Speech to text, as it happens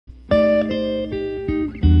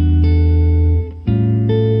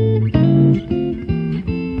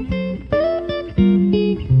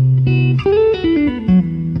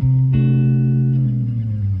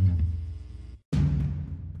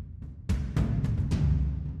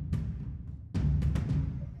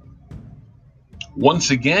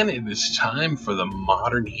Once again, it is time for the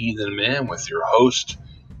Modern Heathen Man with your host,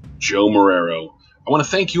 Joe Marrero. I want to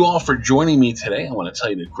thank you all for joining me today. I want to tell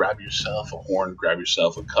you to grab yourself a horn, grab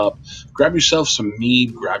yourself a cup, grab yourself some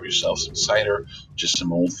mead, grab yourself some cider, just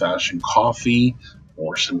some old-fashioned coffee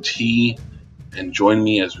or some tea, and join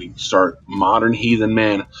me as we start Modern Heathen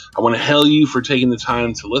Man. I want to hail you for taking the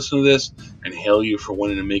time to listen to this and hail you for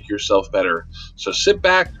wanting to make yourself better. So sit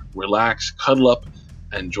back, relax, cuddle up,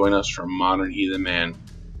 and join us for Modern Heathen Man.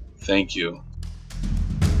 Thank you.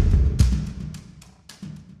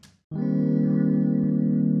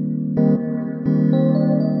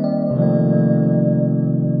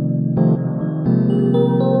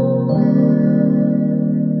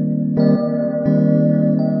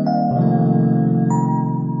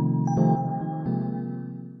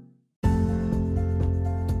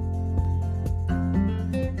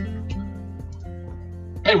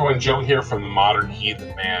 Hey everyone, Joe here from the Modern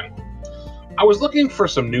Heathen Man. I was looking for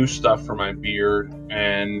some new stuff for my beard,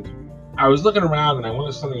 and I was looking around and I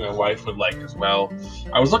wanted something my wife would like as well.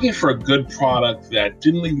 I was looking for a good product that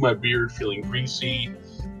didn't leave my beard feeling greasy,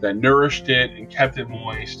 that nourished it and kept it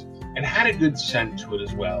moist, and had a good scent to it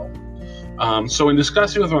as well. So in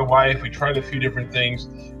discussing with my wife, we tried a few different things,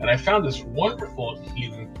 and I found this wonderful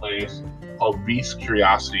heathen place called Beast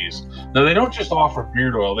Curiosities. Now, they don't just offer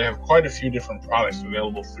beard oil. They have quite a few different products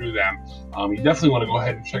available through them. You definitely want to go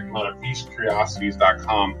ahead and check them out at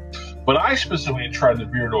beastcuriosities.com. But I specifically tried the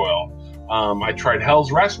beard oil. I tried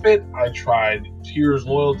Hell's Respite, I tried Tears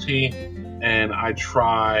Loyalty, and I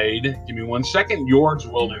tried, give me one second, Yord's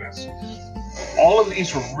Wilderness. All of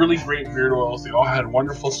these were really great beard oils. They all had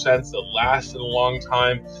wonderful scents that lasted a long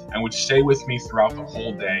time and would stay with me throughout the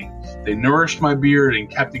whole day. They nourished my beard and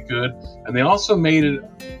kept it good, and they also made it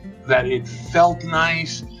that it felt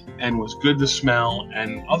nice and was good to smell,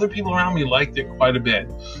 and other people around me liked it quite a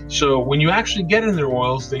bit. So when you actually get in their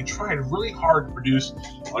oils, they tried really hard to produce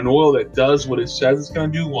an oil that does what it says it's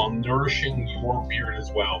going to do while nourishing your beard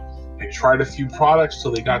as well. They tried a few products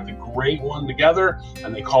till they got the great one together,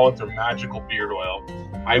 and they call it their magical beard oil.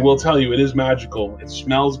 I will tell you, it is magical. It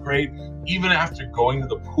smells great. Even after going to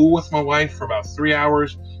the pool with my wife for about 3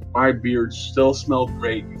 hours, my beard still smelled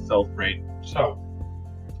great and felt great. So,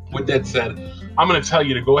 with that said, I'm going to tell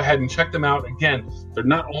you to go ahead and check them out. Again, they're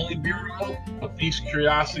not only beard oil, but Beast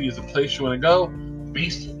Curiosity is the place you want to go.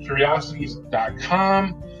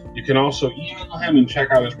 BeastCuriosities.com. You can also email him and check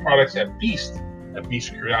out his products at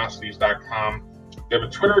beastcuriosities.com. They have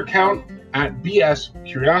a Twitter account at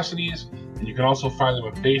BSCuriosities, and you can also find them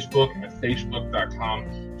on Facebook at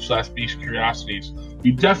facebook.com/BeastCuriosities.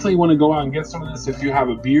 You definitely want to go out and get some of this if you have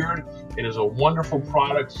a beard. It is a wonderful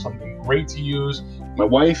product, something great to use. My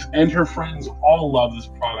wife and her friends all love this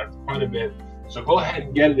product quite a bit. So go ahead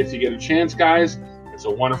and get it if you get a chance, guys. It's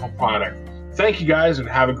a wonderful product. Thank you, guys, and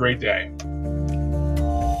have a great day.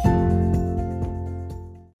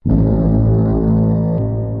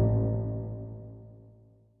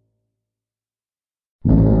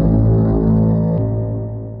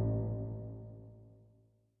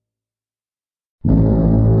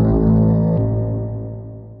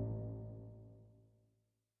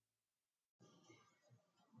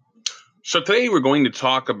 So today we're going to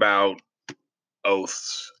talk about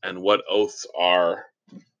oaths and what oaths are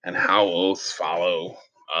and how oaths follow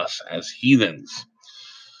us as heathens.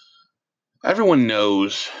 Everyone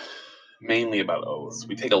knows mainly about oaths.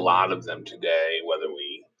 We take a lot of them today, whether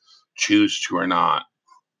we choose to or not.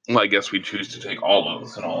 Well, I guess we choose to take all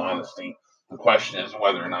oaths, in all honesty. The question is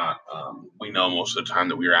whether or not we know most of the time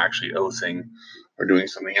that we are actually oathing or doing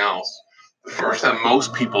something else. The first that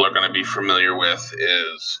most people are going to be familiar with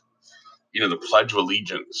is the Pledge of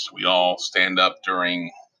Allegiance. We all stand up during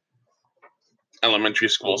elementary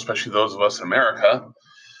school, especially those of us in America.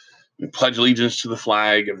 We pledge allegiance to the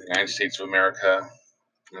flag of the United States of America,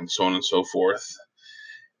 and so on and so forth.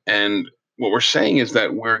 And what we're saying is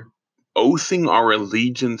that we're oathing our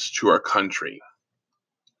allegiance to our country.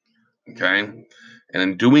 Okay? And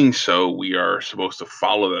in doing so, we are supposed to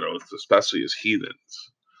follow that oath, especially as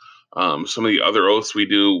heathens. Some of the other oaths we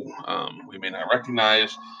do, we may not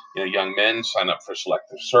recognize. Young men sign up for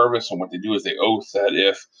selective service, and what they do is they oath that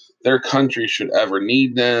if their country should ever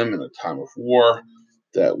need them in a time of war,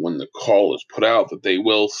 that when the call is put out, that they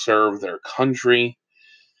will serve their country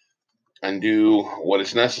and do what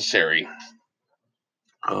is necessary.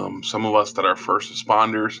 Some of us that are first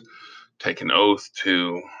responders take an oath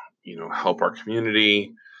to, help our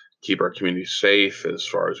community, keep our community safe as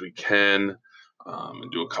far as we can.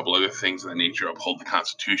 And do a couple other things of that nature, uphold the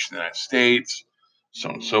Constitution of the United States, so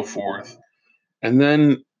on and so forth. And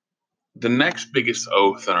then The next biggest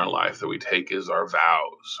oath in our life that we take is our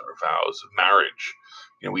vows of marriage.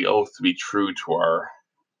 We oath to be true to our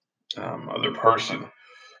other person.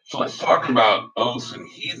 So let's talk about oaths and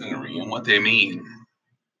heathenry and what they mean.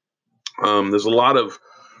 There's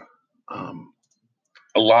um,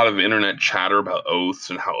 a lot of internet chatter about oaths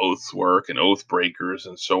and how oaths work and oath breakers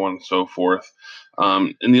and so on and so forth.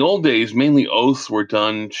 In the old days, mainly oaths were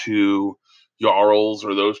done to jarls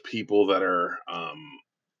or those people that are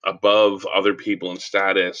above other people in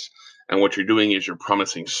status. And what you're doing is you're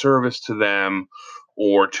promising service to them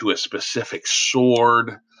or to a specific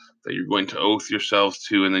sword that you're going to oath yourselves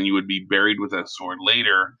to, and then you would be buried with that sword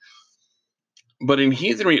later. But in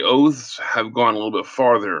heathenry, oaths have gone a little bit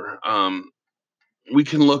farther. We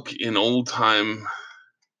can look in old time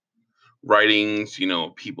writings,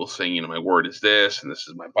 people saying, my word is this and this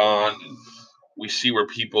is my bond. And we see where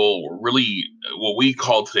people were really what we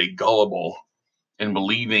call today gullible in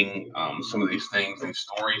believing some of these things and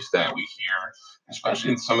stories that we hear,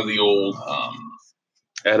 especially in some of the old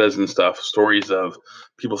Eddas and stuff, stories of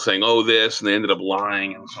people saying, oh, this, and they ended up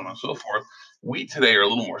lying and so on and so forth. We today are a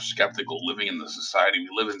little more skeptical living in the society we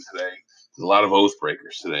live in today. There's a lot of oath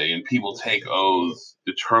breakers today, and people take oaths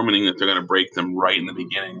determining that they're going to break them right in the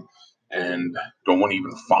beginning and don't want to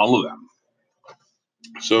even follow them.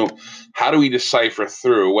 So, how do we decipher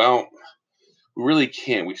through? Well, we really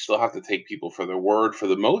can't. We still have to take people for their word for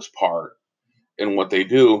the most part in what they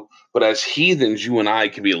do. But as heathens, you and I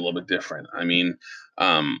can be a little bit different. I mean,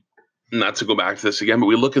 um, not to go back to this again, but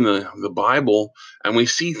we look in the Bible and we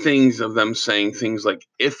see things of them saying things like,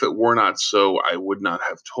 if it were not so, I would not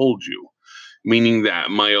have told you. Meaning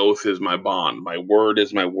that my oath is my bond, my word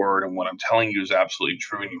is my word, and what I'm telling you is absolutely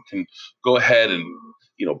true. And you can go ahead and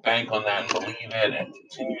bank on that and believe it and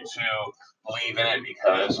continue to believe in it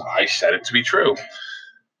because I said it to be true.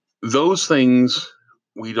 Those things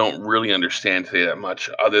we don't really understand today that much,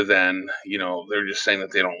 other than they're just saying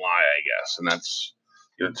that they don't lie, I guess, and that's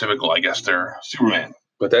typical. I guess they're Superman,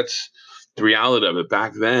 but that's the reality of it.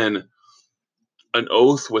 Back then, an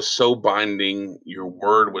oath was so binding, your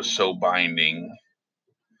word was so binding,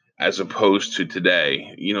 as opposed to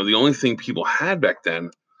today. The only thing people had back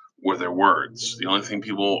then were their words. The only thing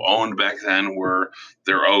people owned back then were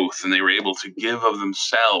their oath, and they were able to give of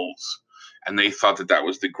themselves. And they thought that that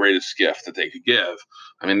was the greatest gift that they could give.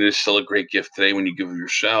 I mean, it is still a great gift today when you give of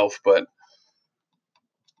yourself, but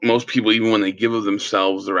most people, even when they give of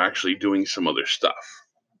themselves, they're actually doing some other stuff.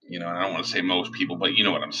 And I don't want to say most people, but you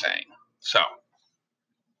know what I'm saying. So,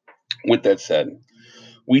 with that said,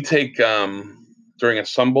 we take during a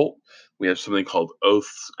Sunbolt, we have something called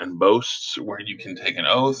oaths and boasts, where you can take an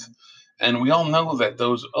oath, and we all know that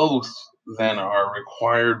those oaths then are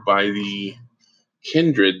required by the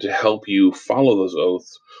kindred to help you follow those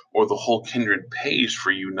oaths, or the whole kindred pays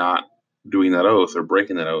for you not doing that oath or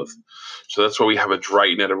breaking that oath. So that's why we have a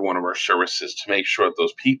Drighton at every one of our services to make sure that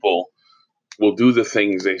those people will do the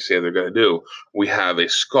things they say they're going to do. We have a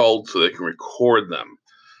skald so they can record them.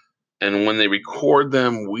 And when they record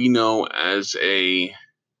them, we know as a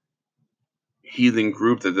heathen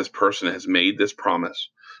group that this person has made this promise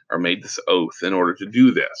or made this oath in order to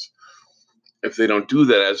do this. If they don't do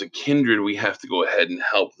that as a kindred, we have to go ahead and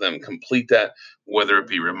help them complete that, whether it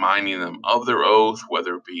be reminding them of their oath,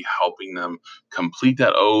 whether it be helping them complete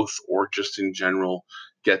that oath, or just in general,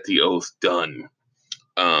 get the oath done.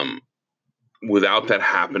 Without that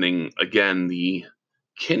happening, again, the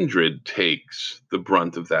kindred takes the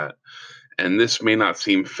brunt of that. And this may not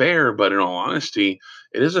seem fair, but in all honesty,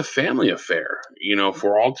 it is a family affair. If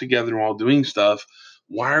we're all together and all doing stuff,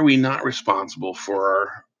 why are we not responsible for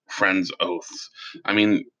our friends' oaths? I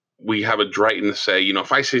mean, we have a Drighton to say,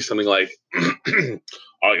 if I say something like,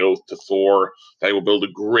 I oath to Thor that I will build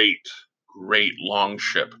a great, great long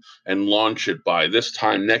ship and launch it by this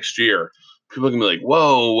time next year, people are going to be like,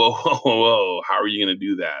 whoa, whoa, whoa, whoa, how are you going to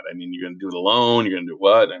do that? I mean, you're going to do it alone? You're going to do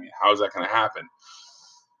what? I mean, how is that going to happen?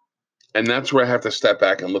 And that's where I have to step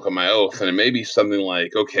back and look at my oath. And it may be something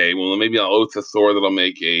like, okay, well, maybe I'll oath to Thor that I'll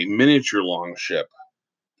make a miniature long ship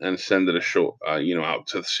and send it out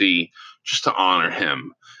to the sea just to honor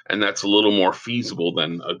him. And that's a little more feasible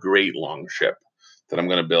than a great long ship that I'm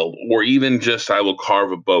going to build, or even just I will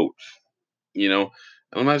carve a boat. And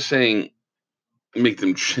I'm not saying make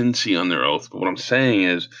them chintzy on their oath, but what I'm saying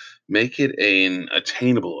is make it an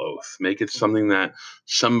attainable oath. Make it something that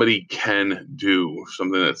somebody can do,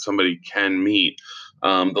 something that somebody can meet.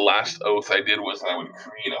 The last oath I did was I would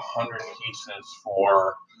create 100 pieces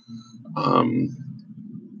for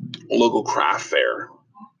a local craft fair,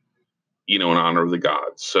 in honor of the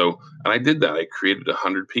gods. So, and I did that. I created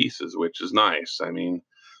 100 pieces, which is nice. I mean,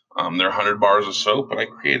 They're 100 bars of soap, but I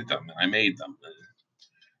created them and I made them.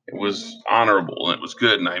 It was honorable and it was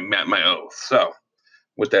good, and I met my oath. So,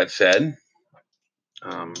 with that said,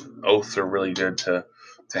 oaths are really good to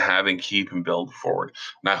have and keep and build forward.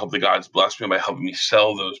 And I hope that God's blessed me by helping me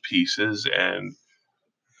sell those pieces and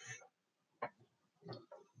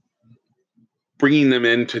bringing them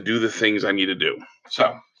in to do the things I need to do.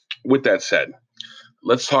 So, with that said,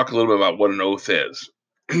 let's talk a little bit about what an oath is.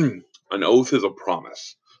 An oath is a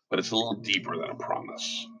promise, but it's a little deeper than a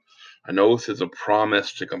promise. An oath is a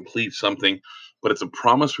promise to complete something, but it's a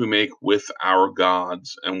promise we make with our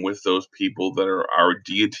gods and with those people that are our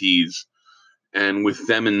deities, and with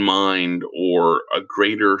them in mind, or a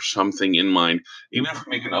greater something in mind. Even if we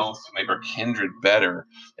make an oath to make our kindred better,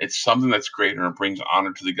 it's something that's greater and brings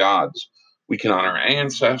honor to the gods. We can honor our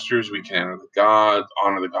ancestors, we can honor the gods,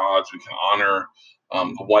 we can honor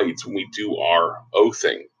the whites when we do our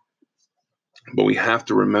oathing. But we have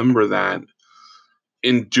to remember that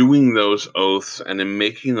in doing those oaths and in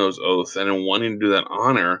making those oaths and in wanting to do that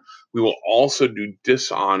honor, we will also do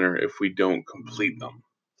dishonor if we don't complete them.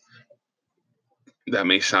 That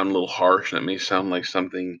may sound a little harsh, and it may sound like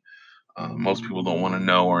something most people don't want to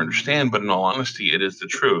know or understand, but in all honesty, it is the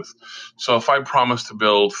truth. So if I promise to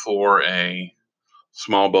build Thor a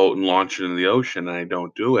small boat and launch it into the ocean and I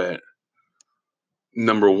don't do it,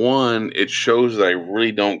 number one, it shows that I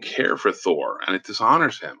really don't care for Thor and it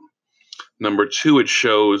dishonors him. Number two, it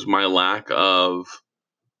shows my lack of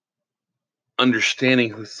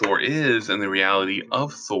understanding who Thor is and the reality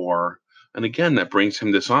of Thor. And again, that brings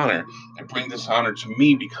him dishonor. It brings dishonor to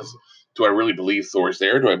me because do I really believe Thor is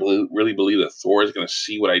there? Do I really believe that Thor is going to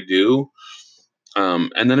see what I do?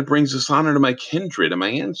 And then it brings dishonor to my kindred and my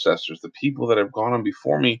ancestors, the people that have gone on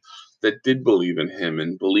before me that did believe in him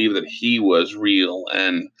and believe that he was real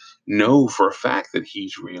and know for a fact that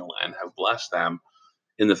he's real and have blessed them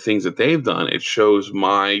in the things that they've done. It shows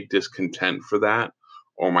my discontent for that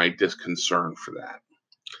or my disconcern for that.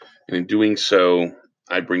 And in doing so,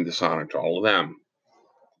 I bring dishonor to all of them.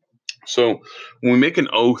 So when we make an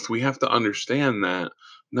oath, we have to understand that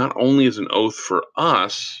not only is an oath for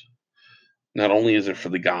us, not only is it for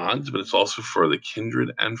the gods, but it's also for the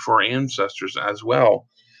kindred and for our ancestors as well.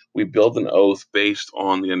 We build an oath based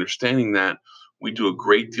on the understanding that we do a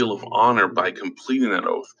great deal of honor by completing that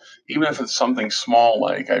oath. Even if it's something small,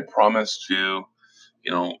 like I promise to,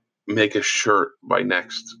 make a shirt by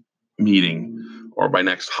next meeting or by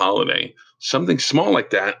next holiday, something small like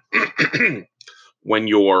that. When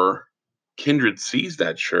your kindred sees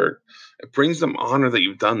that shirt, it brings them honor that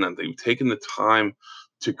you've done that you've taken the time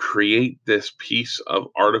to create this piece of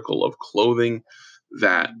article of clothing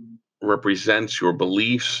that represents your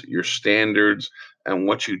beliefs, your standards, and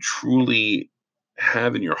what you truly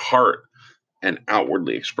have in your heart, and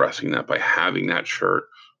outwardly expressing that by having that shirt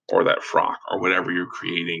or that frock or whatever you're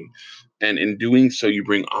creating. And in doing so, you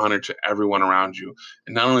bring honor to everyone around you.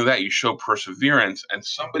 And not only that, you show perseverance, and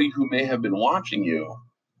somebody who may have been watching you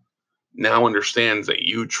now understands that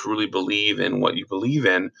you truly believe in what you believe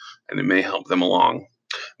in, and it may help them along.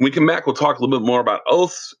 When we come back, we'll talk a little bit more about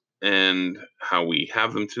oaths and how we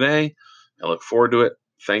have them today. I look forward to it.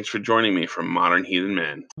 Thanks for joining me from Modern Heathen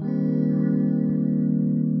Man.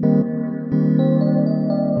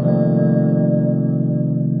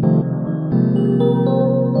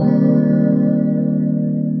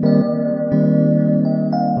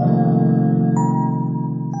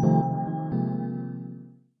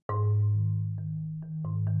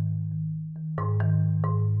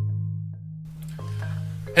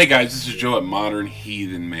 Hey guys, this is Joe at Modern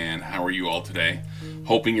Heathen Man. How are you all today?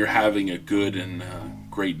 Hoping you're having a good and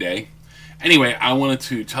great day. Anyway, I wanted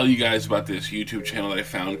to tell you guys about this YouTube channel that I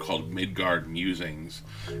found called Midgard Musings.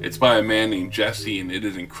 It's by a man named Jesse, and it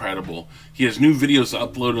is incredible. He has new videos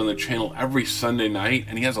uploaded on the channel every Sunday night,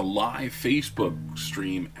 and he has a live Facebook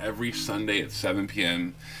stream every Sunday at 7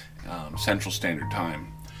 p.m. Central Standard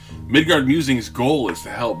Time. Midgard Musings' goal is to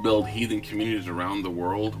help build heathen communities around the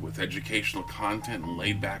world with educational content and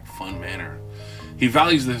laid-back, fun manner. He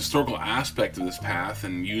values the historical aspect of this path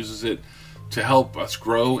and uses it to help us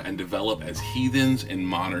grow and develop as heathens in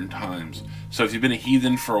modern times. So if you've been a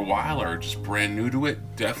heathen for a while or just brand new to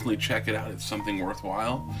it, definitely check it out. It's something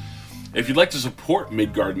worthwhile. If you'd like to support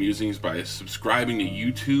Midgard Musings by subscribing to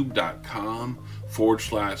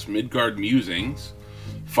youtube.com/Midgard Musings,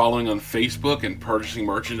 following on Facebook, and purchasing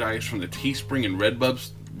merchandise from the Teespring and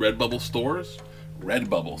Redbubble stores.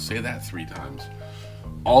 Redbubble, say that 3 times.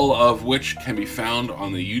 All of which can be found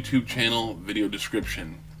on the YouTube channel video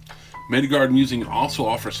description. Midgard Musings also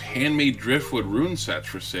offers handmade driftwood rune sets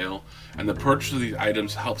for sale, and the purchase of these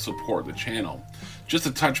items helps support the channel. just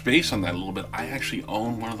to touch base on that a little bit, I actually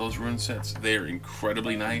own one of those rune sets. They're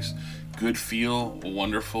incredibly nice, good feel,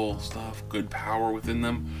 wonderful stuff, good power within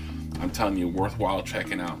them. I'm telling you, worthwhile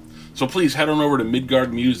checking out. So please head on over to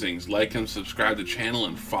Midgard Musings, like and subscribe to the channel,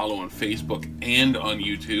 and follow on Facebook and on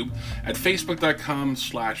YouTube at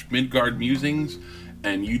facebook.com/MidgardMusings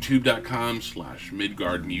and youtube.com/MidgardMusings.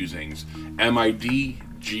 MidgardMusings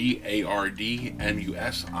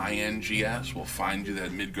will find you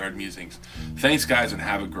at Midgard Musings. Thanks, guys, and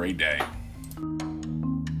have a great day.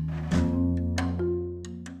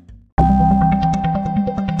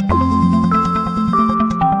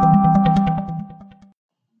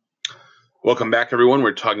 Welcome back, everyone.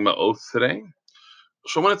 We're talking about oaths today.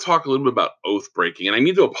 So I want to talk a little bit about oath breaking. And I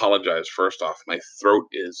need to apologize first off. My throat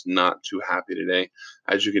is not too happy today.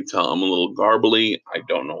 As you can tell, I'm a little garbly. I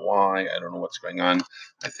don't know why. I don't know what's going on.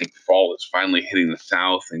 I think fall is finally hitting the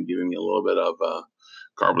south and giving me a little bit of a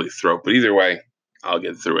garbly throat. But either way, I'll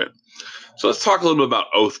get through it. So let's talk a little bit about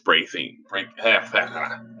oath breaking. One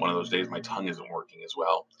of those days my tongue isn't working as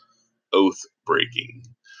well. Oath breaking.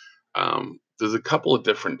 There's a couple of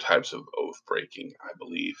different types of oath breaking, I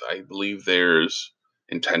believe. I believe there's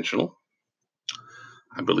intentional.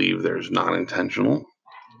 I believe there's non-intentional.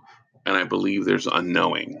 And I believe there's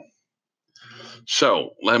unknowing.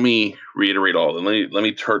 So let me reiterate all of them. Let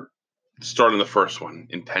me start on the first one,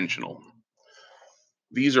 intentional.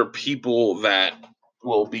 These are people that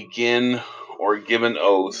will begin or give an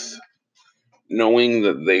oath knowing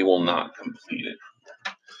that they will not complete it.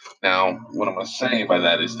 Now, what I'm going to say by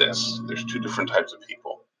that is this. There's two different types of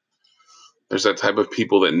people. There's that type of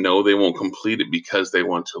people that know they won't complete it because they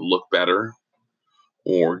want to look better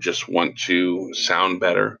or just want to sound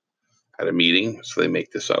better at a meeting, so they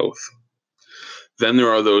make this oath. Then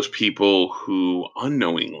there are those people who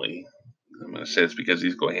unknowingly, I'm going to say this because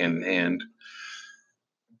these go hand in hand,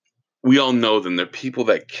 we all know them. They're people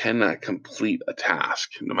that cannot complete a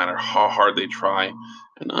task, no matter how hard they try.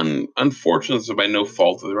 And unfortunately, it's by no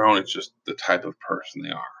fault of their own. It's just the type of person they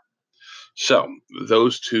are. So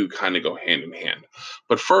those two kind of go hand in hand.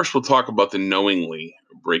 But first, we'll talk about the knowingly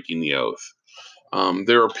breaking the oath.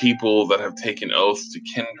 There are people that have taken oaths to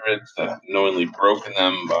kindreds that have knowingly broken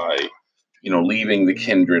them by, leaving the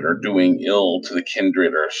kindred or doing ill to the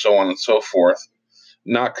kindred or so on and so forth,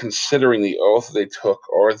 not considering the oath they took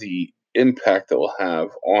or the impact it will have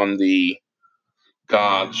on the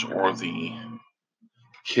gods or the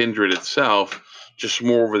kindred itself, just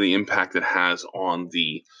more over the impact it has on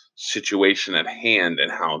the situation at hand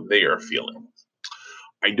and how they are feeling.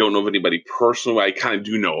 I don't know of anybody personally. I kind of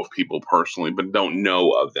do know of people personally, but don't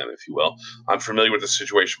know of them, if you will. I'm familiar with the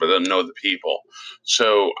situation, but I don't know the people.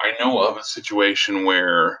 So I know of a situation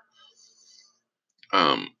where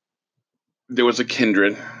there was a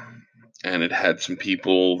kindred, and it had some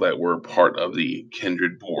people that were part of the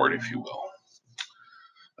kindred board, if you will.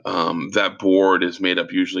 That board is made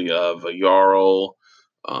up usually of a Jarl,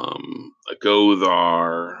 a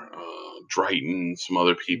Gothar, Drighton, some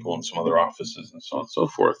other people, and some other offices, and so on and so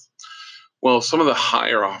forth. Well, some of the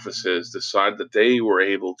higher offices decided that they were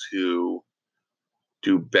able to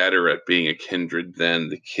do better at being a kindred than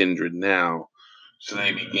the kindred now. So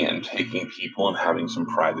they began taking people and having some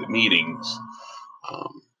private meetings.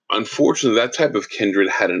 Unfortunately, that type of kindred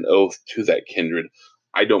had an oath to that kindred.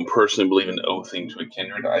 I don't personally believe in oathing to a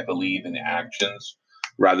kindred. I believe in actions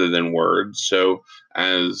rather than words. So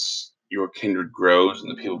as your kindred grows and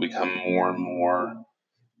the people become more and more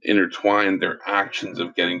intertwined, their actions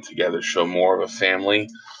of getting together show more of a family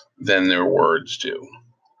than their words do.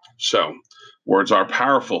 So words are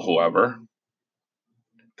powerful, however.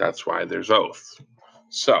 That's why there's oath.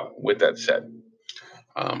 So with that said,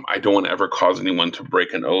 I don't want to ever cause anyone to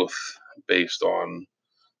break an oath based on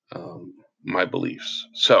my beliefs.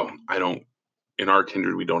 So in our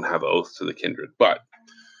kindred, we don't have oaths to the kindred, but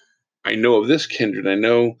I know of this kindred. I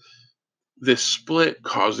know this split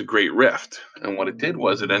caused a great rift. And what it did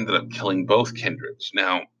was it ended up killing both kindreds.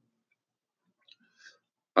 Now,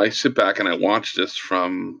 I sit back and I watch this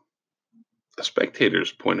from a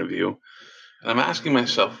spectator's point of view. And I'm asking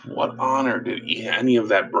myself, what honor did any of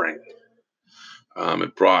that bring?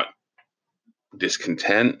 It brought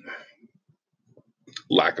discontent,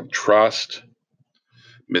 lack of trust,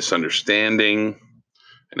 misunderstanding,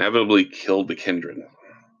 inevitably killed the kindred.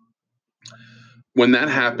 When that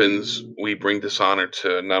happens, we bring dishonor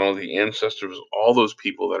to not only the ancestors, all those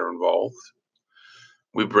people that are involved.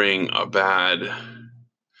 We bring a bad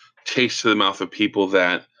taste to the mouth of people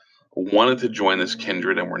that wanted to join this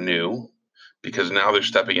kindred and were new, because now they're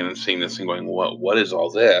stepping in and seeing this and going, what is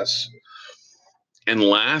all this? And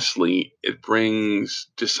lastly, it brings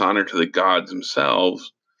dishonor to the gods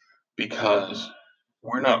themselves, because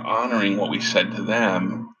we're not honoring what we said to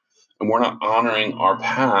them, and we're not honoring our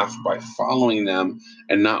path by following them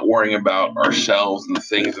and not worrying about ourselves and the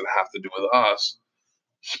things that have to do with us,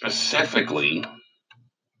 specifically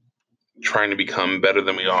trying to become better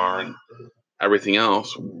than we are and everything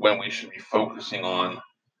else, when we should be focusing on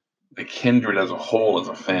the kindred as a whole, as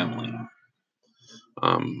a family.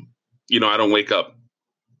 Um, I don't wake up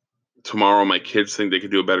tomorrow, my kids think they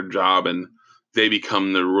could do a better job, and they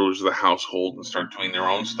become the rulers of the household and start doing their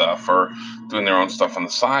own stuff or doing their own stuff on the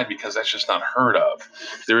side, because that's just not heard of.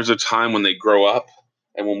 There is a time when they grow up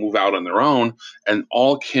and will move out on their own, and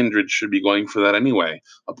all kindred should be going for that anyway.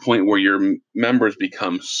 A point where your members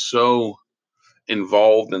become so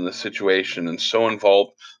involved in the situation and so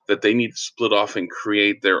involved that they need to split off and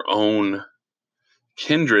create their own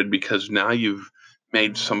kindred, because now you've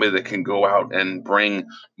made somebody that can go out and bring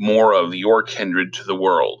more of your kindred to the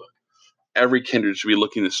world. Every kindred should be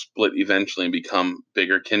looking to split eventually and become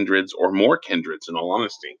bigger kindreds or more kindreds, in all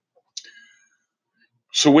honesty.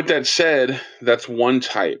 So, with that said, that's one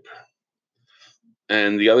type.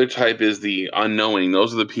 And the other type is the unknowing.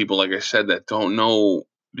 Those are the people, like I said, that don't know,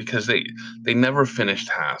 because they never finish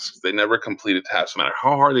tasks. They never complete a task, no matter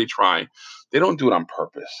how hard they try. They don't do it on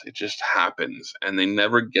purpose. It just happens, and they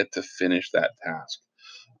never get to finish that task.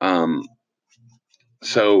 Um,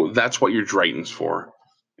 so that's what your Drayton's for.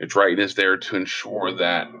 Your Drayton is there to ensure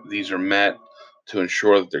that these are met, to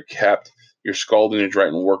ensure that they're kept. Your Scald and your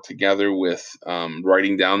Drayton work together with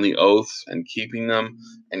writing down the oaths and keeping them,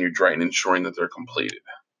 and your Drayton ensuring that they're completed.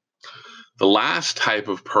 The last type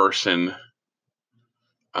of person,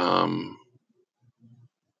 um,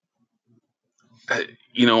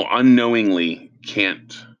 unknowingly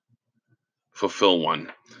can't fulfill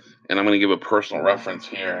one. And I'm going to give a personal reference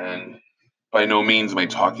here. And by no means am I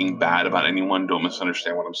talking bad about anyone. Don't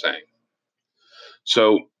misunderstand what I'm saying.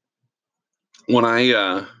 So when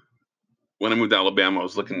I moved to Alabama, I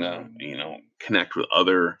was looking to connect with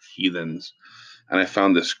other heathens, and I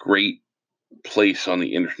found this great place on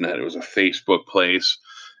the internet. It was a Facebook place,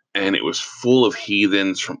 and it was full of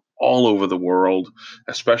heathens from all over the world,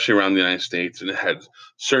 especially around the United States. And it had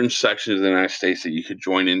certain sections of the United States that you could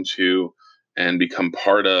join into and become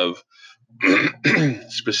part of.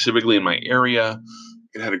 Specifically in my area,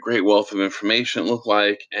 it had a great wealth of information, it looked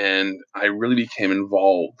like, and I really became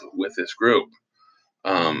involved with this group.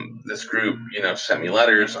 This group, sent me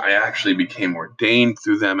letters. I actually became ordained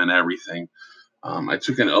through them and everything. I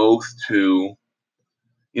took an oath to,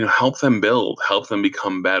 help them build, help them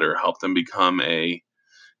become better, help them become a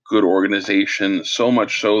good organization. So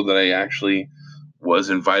much so that I actually was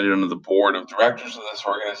invited onto the board of directors of this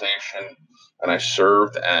organization, and I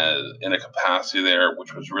served as in a capacity there,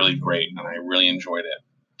 which was really great, and I really enjoyed it.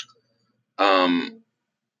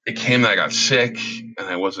 It came that I got sick, and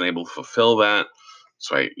I wasn't able to fulfill that.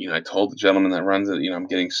 So I told the gentleman that runs it, I'm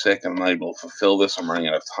getting sick. I'm not able to fulfill this. I'm running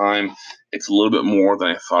out of time. It's a little bit more than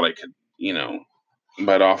I thought I could,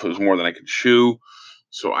 bite off. It was more than I could chew.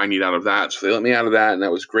 So I need out of that. So they let me out of that, and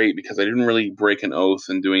that was great because I didn't really break an oath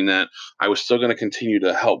in doing that. I was still going to continue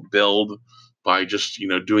to help build by just,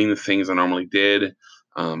 doing the things I normally did,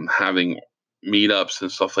 having meetups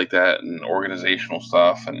and stuff like that, and organizational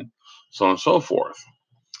stuff, and so on and so forth.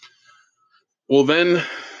 Well, then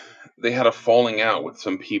they had a falling out with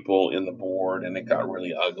some people in the board, and it got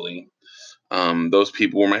really ugly. Those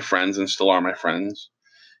people were my friends and still are my friends.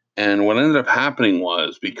 And what ended up happening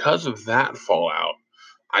was, because of that fallout,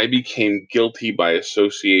 I became guilty by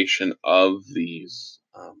association of these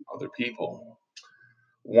other people.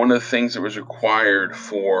 One of the things that was required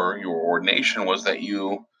for your ordination was that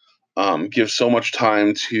you give so much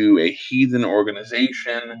time to a heathen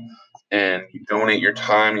organization, and you donate your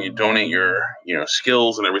time, and you donate your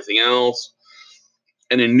skills and everything else.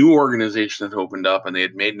 And a new organization had opened up, and they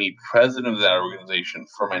had made me president of that organization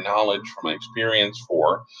for my knowledge, for my experience,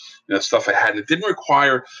 for stuff I had. It didn't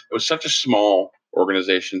require. It was such a small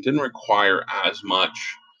organization. It didn't require as much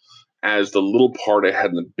as the little part I had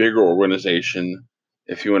in the bigger organization,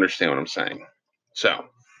 if you understand what I'm saying. So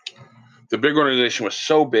the big organization was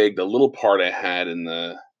so big, the little part I had in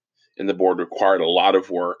the board required a lot of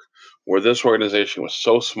work, where this organization was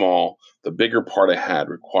so small, the bigger part I had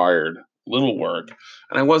required little work.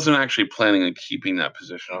 And I wasn't actually planning on keeping that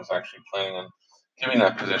position. I was actually planning on giving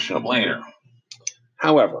that position up later.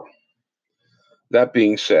 However, that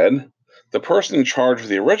being said, the person in charge of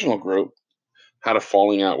the original group had a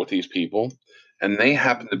falling out with these people, and they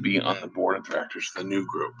happened to be on the board of directors of the new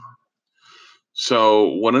group.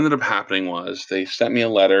 So what ended up happening was they sent me a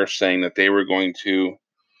letter saying that they were going to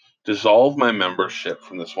dissolve my membership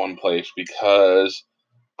from this one place because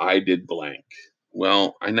I did blank.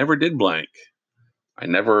 Well, I never did blank. I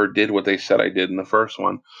never did what they said I did in the first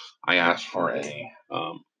one. I asked for a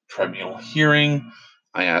tribunal hearing.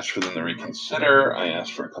 I asked for them to reconsider. I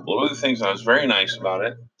asked for a couple of other things. I was very nice about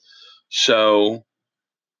it. So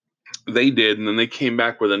they did, and then they came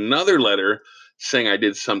back with another letter saying I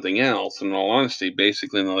did something else. And in all honesty,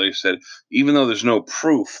 basically, in the letter said, even though there's no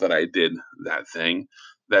proof that I did that thing,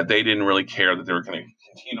 that they didn't really care, that they were going to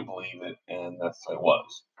continue to believe it, and that's what it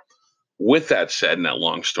was. With that said, in that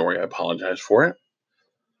long story, I apologize for it.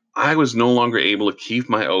 I was no longer able to keep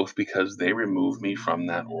my oath because they removed me from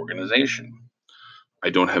that organization. I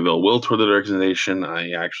don't have ill will toward that organization.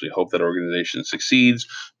 I actually hope that organization succeeds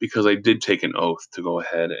because I did take an oath to go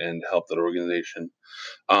ahead and help that organization.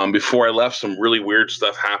 Before I left, some really weird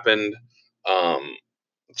stuff happened. Um,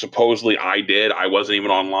 Supposedly I did. I wasn't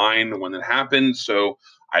even online when it happened, so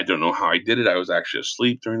I don't know how I did it. I was actually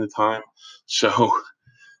asleep during the time. So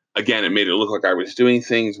again, it made it look like I was doing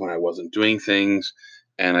things when I wasn't doing things,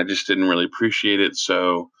 and I just didn't really appreciate it.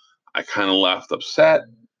 So I kind of left upset,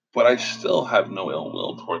 but I still have no ill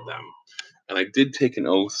will toward them. And I did take an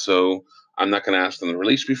oath, so I'm not going to ask them to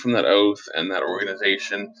release me from that oath and that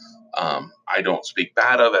organization. I don't speak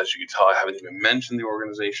bad of, as you can tell, I haven't even mentioned the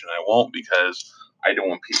organization. I won't because I don't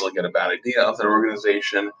want people to get a bad idea of that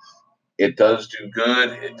organization. It does do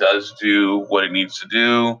good. It does do what it needs to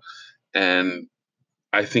do. And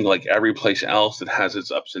I think, like every place else, it has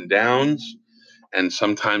its ups and downs. And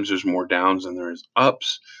sometimes there's more downs than there is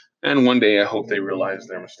ups. And one day I hope they realize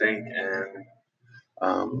their mistake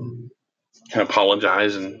and can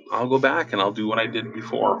apologize, and I'll go back and I'll do what I did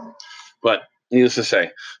before. But needless to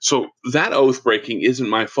say, so that oath breaking isn't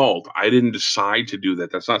my fault. I didn't decide to do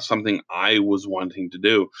that. That's not something I was wanting to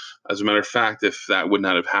do. As a matter of fact, if that would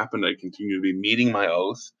not have happened, I'd continue to be meeting my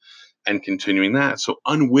oath and continuing that. So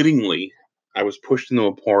unwittingly, I was pushed into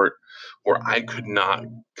a port where I could not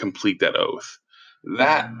complete that oath.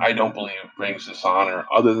 That I don't believe brings dishonor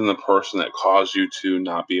other than the person that caused you to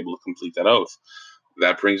not be able to complete that oath.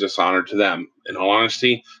 That brings dishonor to them. In all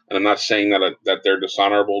honesty, and I'm not saying that they're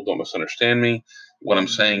dishonorable. Don't misunderstand me. What I'm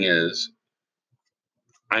saying is,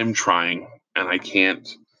 I'm trying and I can't.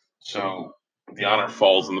 So the honor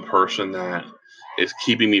falls on the person that is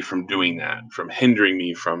keeping me from doing that, from hindering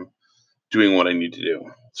me from doing what I need to do.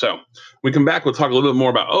 So when we come back, we'll talk a little bit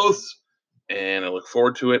more about oaths, and I look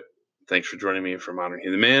forward to it. Thanks for joining me for Modern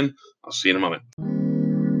Heathen Man. I'll see you in a moment.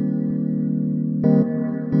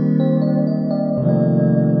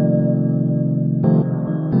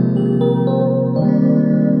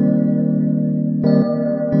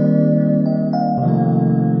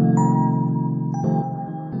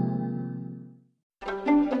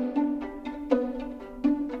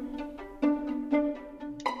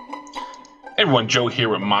 Hey everyone, Joe here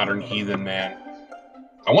with Modern Heathen Man.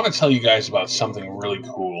 I want to tell you guys about something really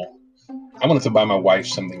cool. I wanted to buy my wife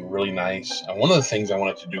something really nice, and one of the things I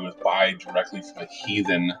wanted to do was buy directly from a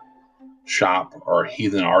heathen shop or a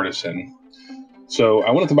heathen artisan. So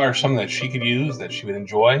I wanted to buy her something that she could use, that she would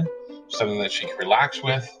enjoy, something that she could relax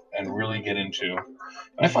with and really get into.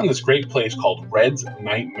 And I found this great place called Red's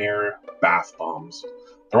Nightmare Bath Bombs.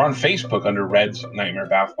 They're on Facebook under Red's Nightmare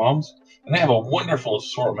Bath Bombs, and they have a wonderful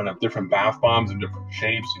assortment of different bath bombs in different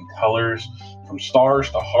shapes and colors, from stars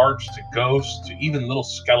to hearts to ghosts to even little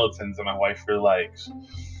skeletons that my wife really likes.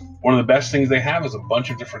 One of the best things they have is a bunch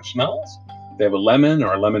of different smells. They have a lemon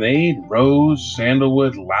or a lemonade, rose,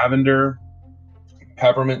 sandalwood, lavender,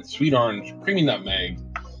 peppermint, sweet orange, creamy nutmeg,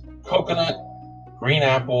 coconut, green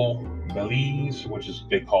apple, Belize, which is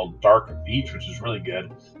they call dark beach, which is really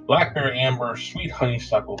good, blackberry amber, sweet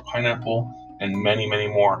honeysuckle, pineapple, and many, many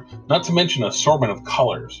more. Not to mention an assortment of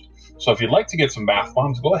colors. So if you'd like to get some bath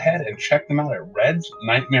bombs, go ahead and check them out at Red's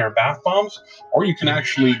Nightmare Bath Bombs, or you can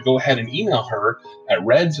actually go ahead and email her at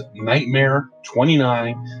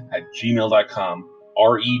redsnightmare29@gmail.com.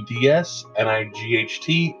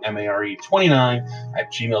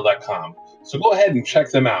 redsnightmare29@gmail.com. So go ahead and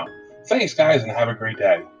check them out. Thanks, guys, and have a great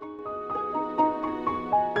day.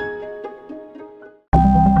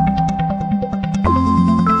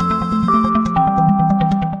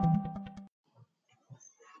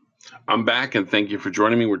 I'm back, and thank you for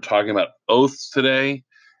joining me. We're talking about oaths today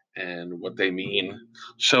and what they mean.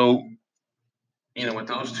 So, with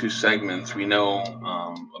those two segments, we know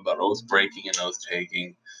about oath breaking and oath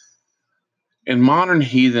taking. In modern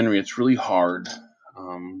heathenry, it's really hard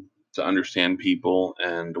to understand people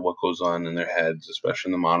and what goes on in their heads, especially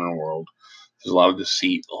in the modern world. There's a lot of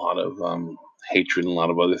deceit, a lot of hatred, and a lot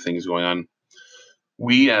of other things going on.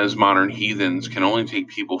 We, as modern heathens, can only take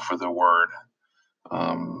people for their word.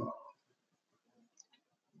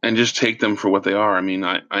 and just take them for what they are. I mean,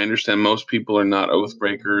 I understand most people are not oath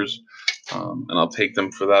breakers, and I'll take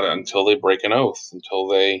them for that until they break an oath, until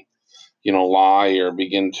they, lie or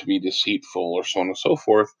begin to be deceitful or so on and so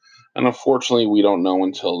forth. And unfortunately, we don't know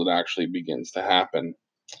until it actually begins to happen.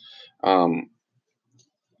 Um,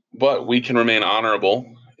 but we can remain honorable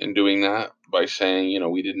in doing that by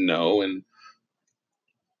saying, we didn't know and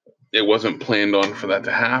it wasn't planned on for that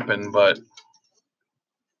to happen. But,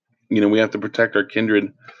 we have to protect our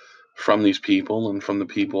kindred from these people and from the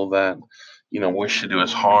people that, wish to do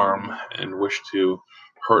us harm and wish to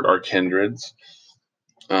hurt our kindreds.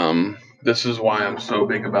 This is why I'm so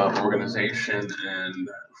big about organization and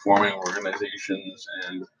forming organizations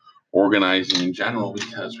and organizing in general,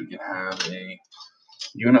 because we can have a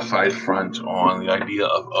unified front on the idea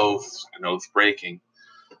of oaths and oath breaking.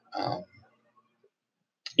 Um,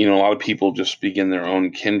 a lot of people just begin their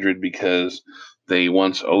own kindred because they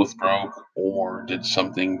once oath broke or did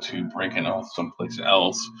something to break an oath someplace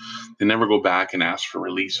else. They never go back and ask for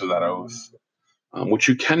release of that oath, which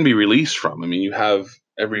you can be released from. I mean, you have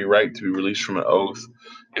every right to be released from an oath.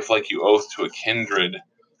 If, like, you oath to a kindred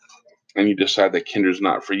and you decide that kindred is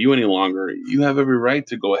not for you any longer, you have every right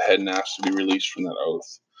to go ahead and ask to be released from that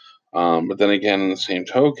oath. But then again, in the same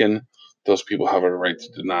token, those people have a right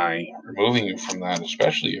to deny removing you from that,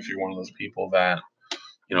 especially if you're one of those people that,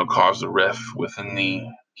 cause the rift within the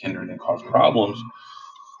kindred and cause problems.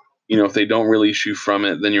 If they don't release you from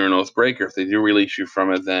it, then you're an oath breaker. If they do release you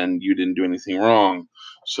from it, then you didn't do anything wrong.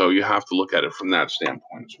 So you have to look at it from that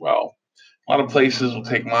standpoint as well. A lot of places will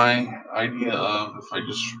take my idea of, if I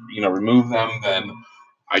just, remove them, then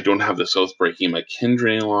I don't have this oath breaking in my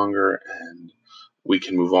kindred any longer, and we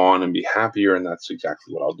can move on and be happier, and that's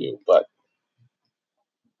exactly what I'll do. But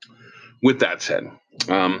with that said,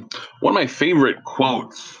 one of my favorite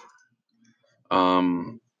quotes,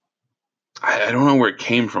 I don't know where it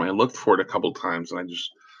came from. I looked for it a couple times, and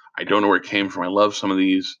I don't know where it came from. I love some of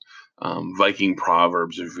these Viking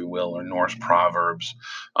proverbs, if you will, or Norse proverbs.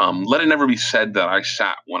 Let it never be said that I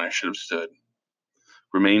sat when I should have stood,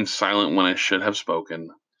 remained silent when I should have spoken.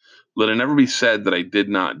 Let it never be said that I did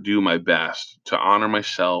not do my best to honor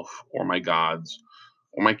myself or my gods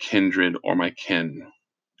or my kindred or my kin.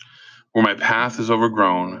 Where my path is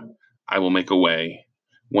overgrown, I will make a way.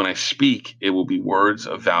 When I speak, it will be words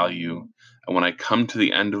of value. And when I come to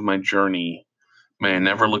the end of my journey, may I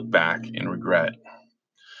never look back in regret.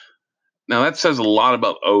 Now, that says a lot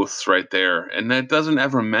about oaths right there. And that doesn't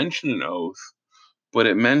ever mention an oath, but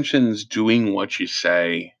it mentions doing what you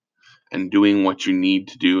say and doing what you need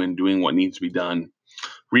to do and doing what needs to be done.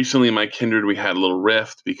 Recently, in my kindred, we had a little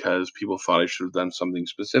rift because people thought I should have done something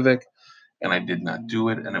specific, and I did not do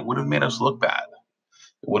it, and it would have made us look bad.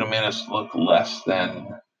 It would have made us look less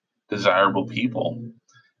than desirable people.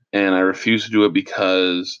 And I refused to do it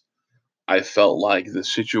because I felt like the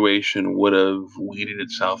situation would have weeded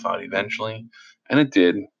itself out eventually. And it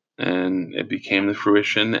did. And it became the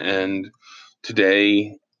fruition. And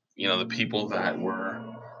today, the people that were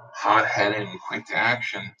hot headed and quick to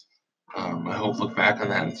action, I hope look back on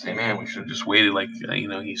that and say, man, we should have just waited. Like,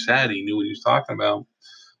 he said, he knew what he was talking about.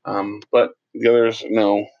 But the others,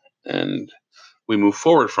 no. And we move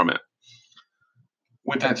forward from it.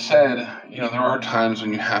 With that said, there are times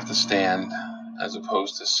when you have to stand as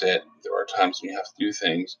opposed to sit. There are times when you have to do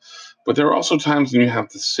things, but there are also times when you have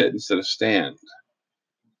to sit instead of stand.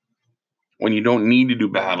 When you don't need to do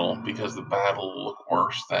battle because the battle will look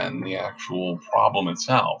worse than the actual problem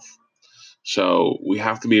itself. So we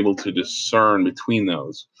have to be able to discern between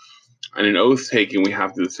those. And in oath taking, we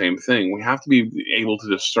have to do the same thing. We have to be able to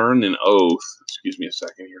discern an oath. Excuse me a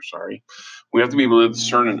second here, sorry. We have to be able to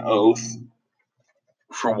discern an oath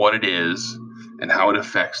for what it is and how it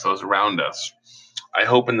affects those around us. I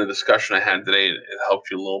hope in the discussion I had today, it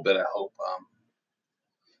helped you a little bit. I hope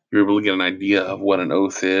you're able to get an idea of what an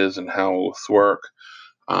oath is and how oaths work.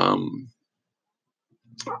 I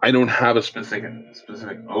don't have a specific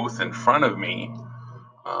oath in front of me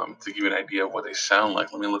to give you an idea of what they sound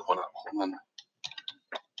like. Let me look one up. Hold on.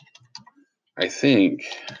 I think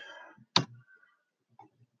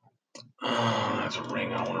that's a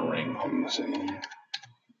ring. I want a ring. Hold on a second.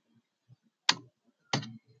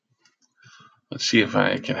 Let's see if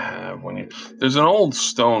I can have one here. There's an old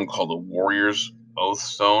stone called the Warrior's Oath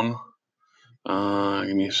Stone.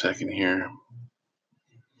 Give me a second here.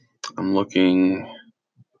 I'm looking.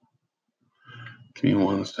 Give me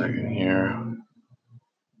 1 second here.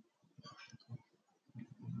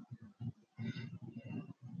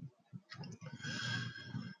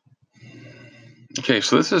 Okay,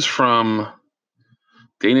 so this is from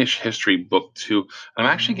Danish History Book 2. I'm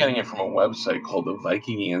actually getting it from a website called the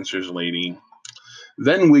Viking Answers Lady.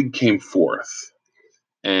 Then Wig came forth,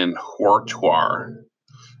 and Hortoir,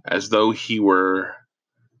 as though he were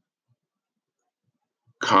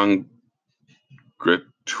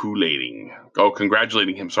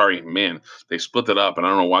congratulating him. Sorry, man, they split it up, and I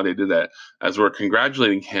don't know why they did that. As we're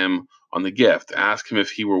congratulating him on the gift, asked him if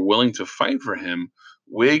he were willing to fight for him.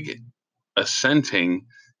 Wig assenting,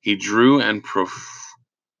 he drew and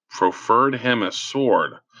proffered him a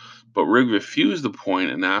sword, but Rig refused the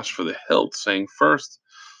point and asked for the hilt, saying first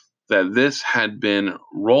that this had been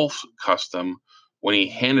Rolf's custom when he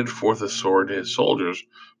handed forth a sword to his soldiers.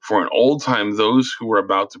 For in old time, those who were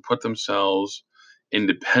about to put themselves in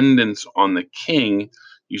dependence on the king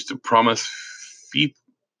used to promise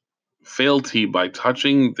fealty by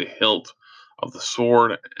touching the hilt of the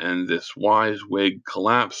sword, and this wise Wig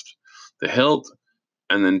collapsed the hilt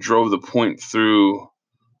and then drove the point through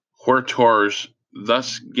Hortoir's,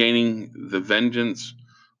 thus gaining the vengeance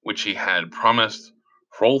which he had promised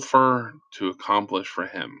Hrolfr to accomplish for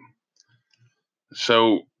him.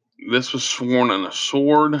 So this was sworn on a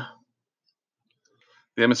sword.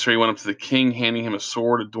 The emissary went up to the king, handing him a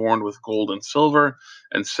sword adorned with gold and silver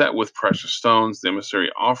and set with precious stones. The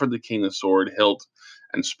emissary offered the king the sword hilt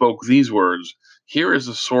and spoke these words: "Here is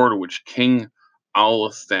the sword which King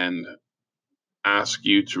Aulethand asks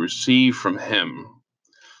you to receive from him."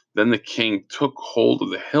 Then the king took hold of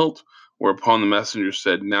the hilt, whereupon the messenger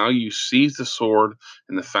said, "Now you seize the sword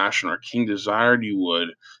in the fashion our king desired you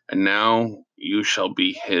would, and now you shall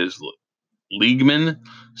be his leagueman,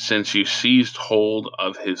 since you seized hold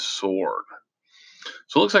of his sword."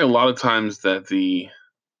 So it looks like a lot of times that the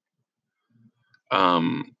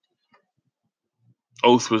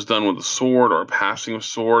oath was done with a sword or a passing of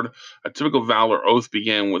sword. A typical valor oath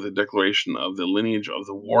began with a declaration of the lineage of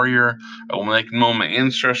the warrior. "I will make known my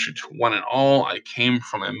ancestry to one and all. I came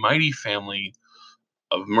from a mighty family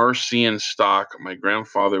of Mercian stock. My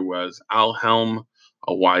grandfather was Alhelm,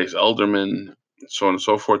 a wise elderman," so on and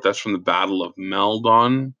so forth. That's from the Battle of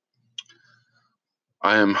Maldon.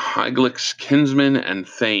 "I am Hygelaic's kinsman and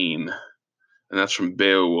thane," and that's from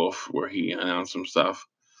Beowulf, where he announced some stuff.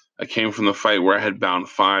 "I came from the fight where I had bound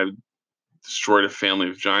 5, destroyed a family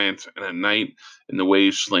of giants, and at night in the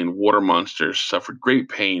waves slain water monsters, suffered great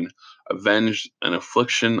pain, avenged an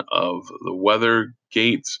affliction of the weather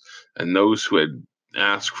gates and those who had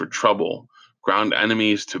asked for trouble, ground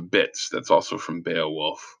enemies to bits." That's also from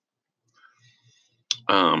Beowulf.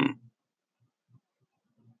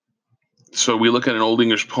 So we look at an Old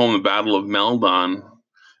English poem, The Battle of Maldon,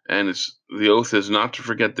 and the oath is not to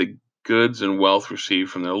forget the goods and wealth received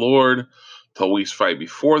from their lord, to always fight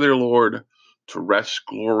before their lord, to wrest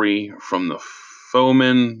glory from the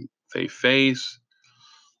foemen they face,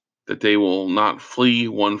 that they will not flee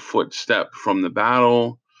 1 footstep from the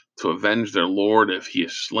battle, to avenge their lord if he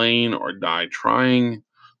is slain or die trying,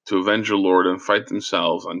 to avenge their lord and fight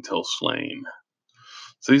themselves until slain.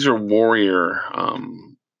 So these are warrior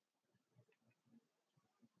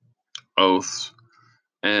oaths,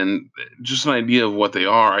 and just an idea of what they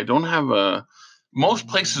are. I don't have most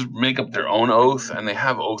places make up their own oath, and they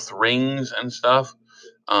have oath rings and stuff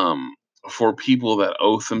for people that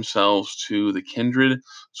oath themselves to the kindred.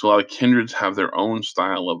 So a lot of kindreds have their own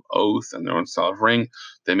style of oath and their own style of ring.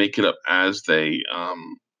 They make it up as they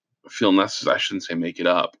feel necessary. I shouldn't say make it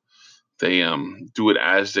up. They do it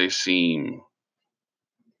as they see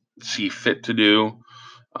fit to do,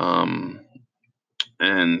 and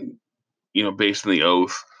based on the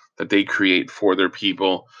oath that they create for their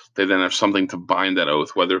people, they then have something to bind that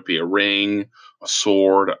oath, whether it be a ring, a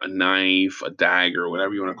sword, a knife, a dagger,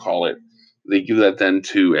 whatever you want to call it. They give that then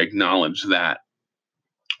to acknowledge that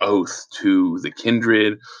oath to the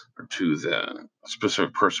kindred or to the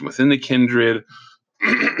specific person within the kindred,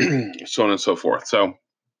 so on and so forth. So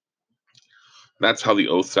that's how the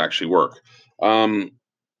oaths actually work.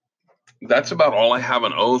 That's about all I have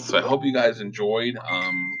on oaths. I hope you guys enjoyed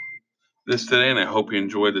this today, and I hope you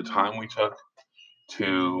enjoyed the time we took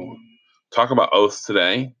to talk about oaths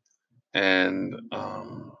today. And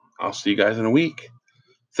I'll see you guys in a week.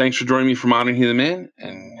 Thanks for joining me for Modern Heathen Man,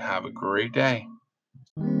 and have a great day.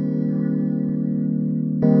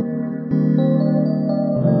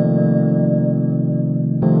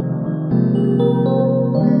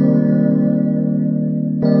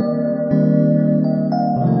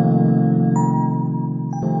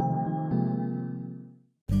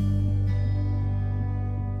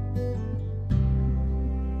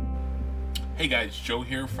 Hey guys, Joe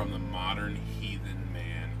here from the Modern Heathen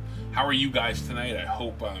Man. How are you guys tonight? I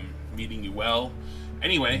hope I'm meeting you well.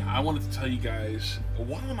 Anyway, I wanted to tell you guys,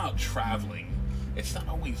 while I'm out traveling, it's not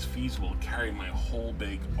always feasible to carry my whole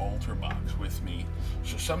big altar box with me.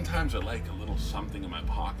 So sometimes I like a little something in my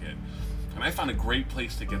pocket. And I found a great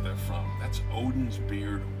place to get that from. That's Odin's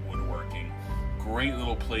Beard Woodworking. Great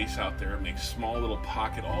little place out there. It makes small little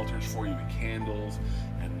pocket altars for you with candles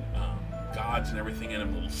and gods and everything in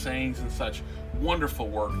them, little sayings and such. Wonderful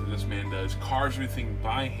work that this man does. Carves everything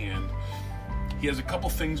by hand. He has a couple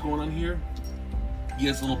things going on here. He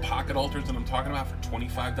has little pocket altars that I'm talking about for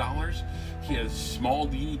 $25. He has small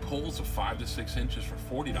deity poles of 5 to 6 inches for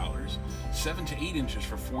 $40, 7 to 8 inches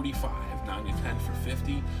for $45, 9 to 10 for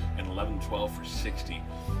 $50, and 11 to 12 for $60.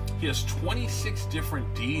 He has 26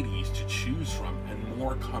 different deities to choose from, and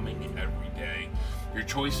more coming every day. Your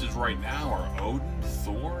choices right now are Odin,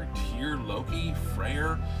 Thor, Tyr, Loki,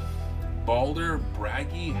 Freyr, Balder,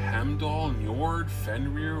 Bragi, Heimdall, Njord,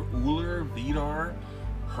 Fenrir, Ullr, Vidar,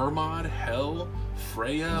 Hermod, Hel,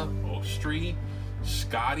 Freya, Ostri,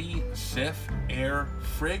 Skadi, Sif, Air,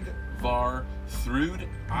 Frigg, Var, Thrud,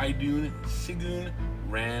 Idun, Sigun,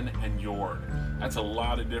 Ran, and Njord. That's a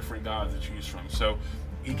lot of different gods to choose from. So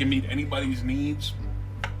he can meet anybody's needs.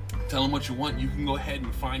 Tell him what you want. You can go ahead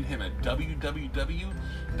and find him at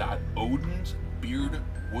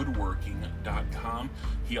www.odinsbeardwoodworking.com.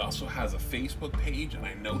 He also has a Facebook page, and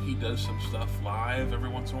I know he does some stuff live every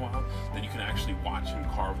once in a while that you can actually watch him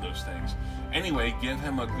carve those things. Anyway, give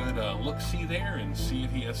him a good look-see there and see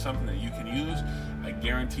if he has something that you can use. I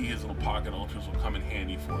guarantee his little pocket altars will come in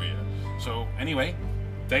handy for you. So anyway,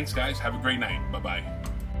 thanks guys. Have a great night. Bye-bye.